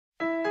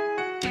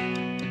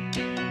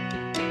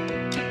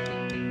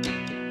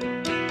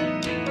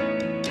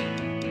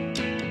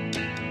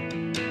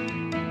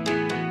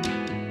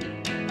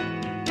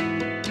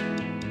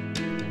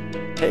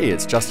Hey,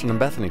 it's Justin and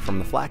Bethany from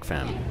the FLACK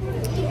fam.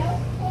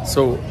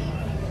 So,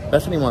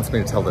 Bethany wants me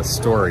to tell this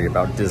story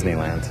about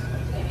Disneyland.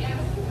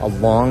 A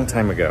long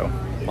time ago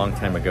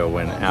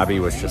when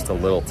Abby was just a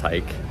little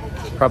tyke,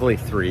 probably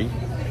 3,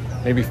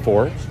 maybe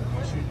 4.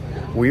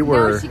 We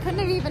were... No, she couldn't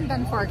have even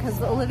been 4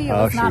 because Olivia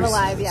was not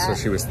alive yet. So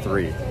she was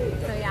 3. So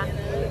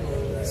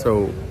yeah.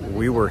 So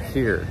we were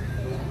here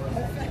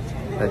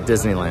at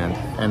Disneyland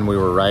and we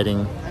were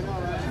riding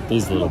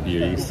these little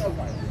beauties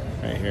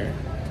right here.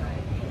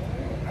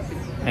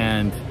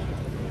 And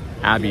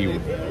Abby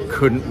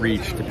couldn't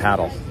reach to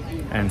paddle.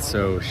 And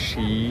so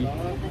she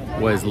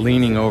was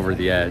leaning over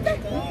the edge.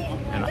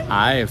 And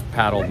I have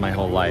paddled my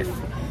whole life.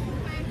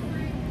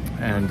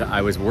 And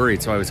I was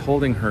worried, so I was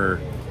holding her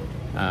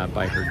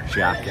by her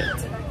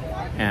jacket.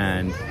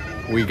 And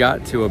we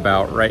got to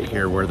about right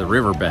here where the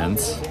river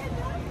bends.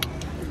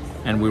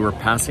 And we were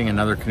passing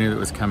another canoe that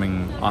was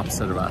coming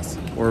opposite of us.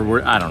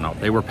 Or I don't know,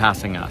 they were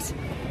passing us.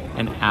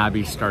 And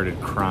Abby started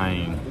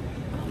crying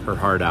her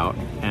heart out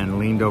and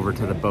leaned over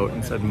to the boat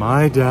and said,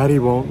 "My daddy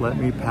won't let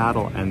me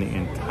paddle." And the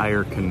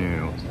entire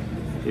canoe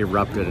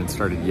erupted and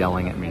started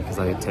yelling at me because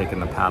I had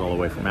taken the paddle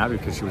away from Abby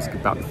because she was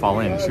about to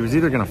fall in. She was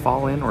either gonna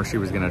fall in or she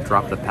was gonna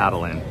drop the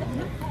paddle in.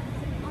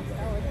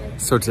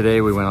 So today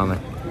we went on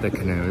the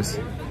canoes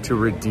to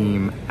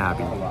redeem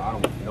Abby.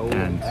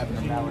 And,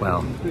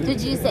 well...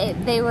 Did you say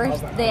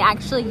they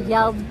actually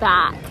yelled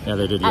back? Yeah,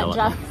 they did yell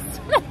at me.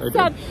 They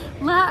said,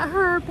 "Let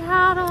her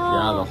paddle."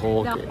 Yeah, the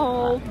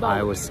whole boat.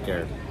 I was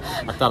scared.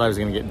 I thought I was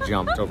gonna get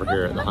jumped over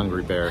here at the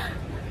Hungry Bear.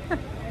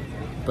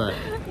 But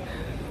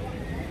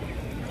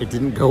it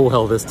didn't go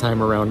well this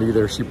time around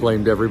either. She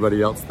blamed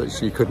everybody else that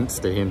she couldn't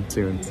stay in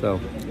tune. So,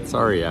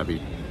 sorry,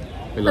 Abby.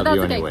 We love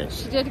you anyway.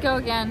 She did go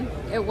again.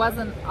 It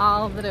wasn't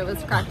all that it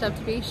was cracked up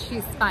to be.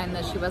 She's fine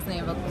that she wasn't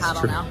able to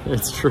paddle now.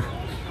 It's true.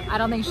 I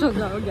don't think she'll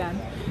go again.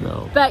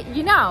 No. But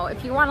you know,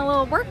 if you want a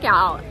little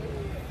workout,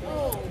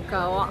 go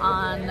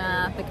on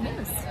the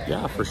canoes.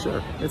 Yeah, for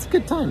sure. It's a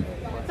good time.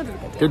 It's a good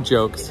time. Good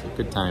jokes,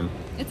 good time.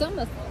 It's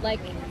almost like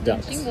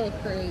Ducks. the Jingle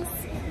Cruise.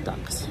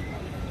 Ducks.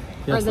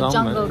 Or the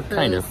Jungle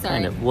Cruise,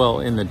 Kind of. Well,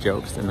 in the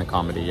jokes, in the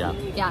comedy, yeah.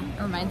 Yeah,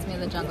 it reminds me of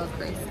the Jungle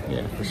Cruise.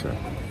 Yeah, for sure.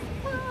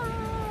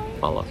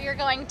 Follow. We're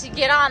going to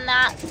get on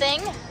that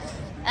thing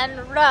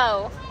and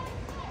row.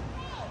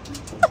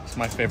 It's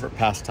my favorite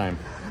pastime.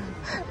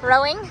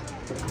 Rowing?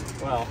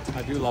 Well,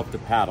 I do love to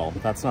paddle.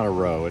 That's not a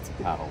row, it's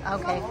a paddle.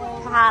 Okay,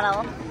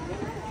 paddle.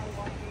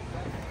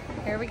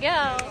 Here we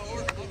go.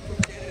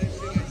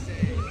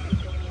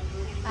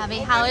 Abby,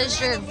 how is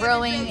your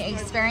rowing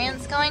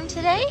experience going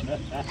today?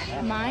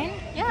 Mine?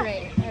 Yeah.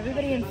 Great.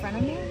 Everybody in front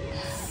of me?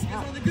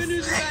 The good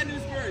news and bad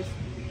news first.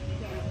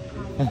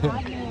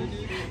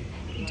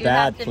 Do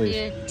Bad, have to please. be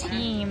a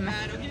team.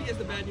 I'll give you guys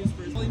the bad news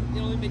first. It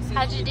only makes sense.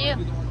 How'd you do? I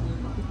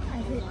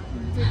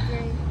did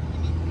great.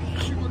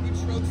 3 more good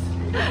strokes.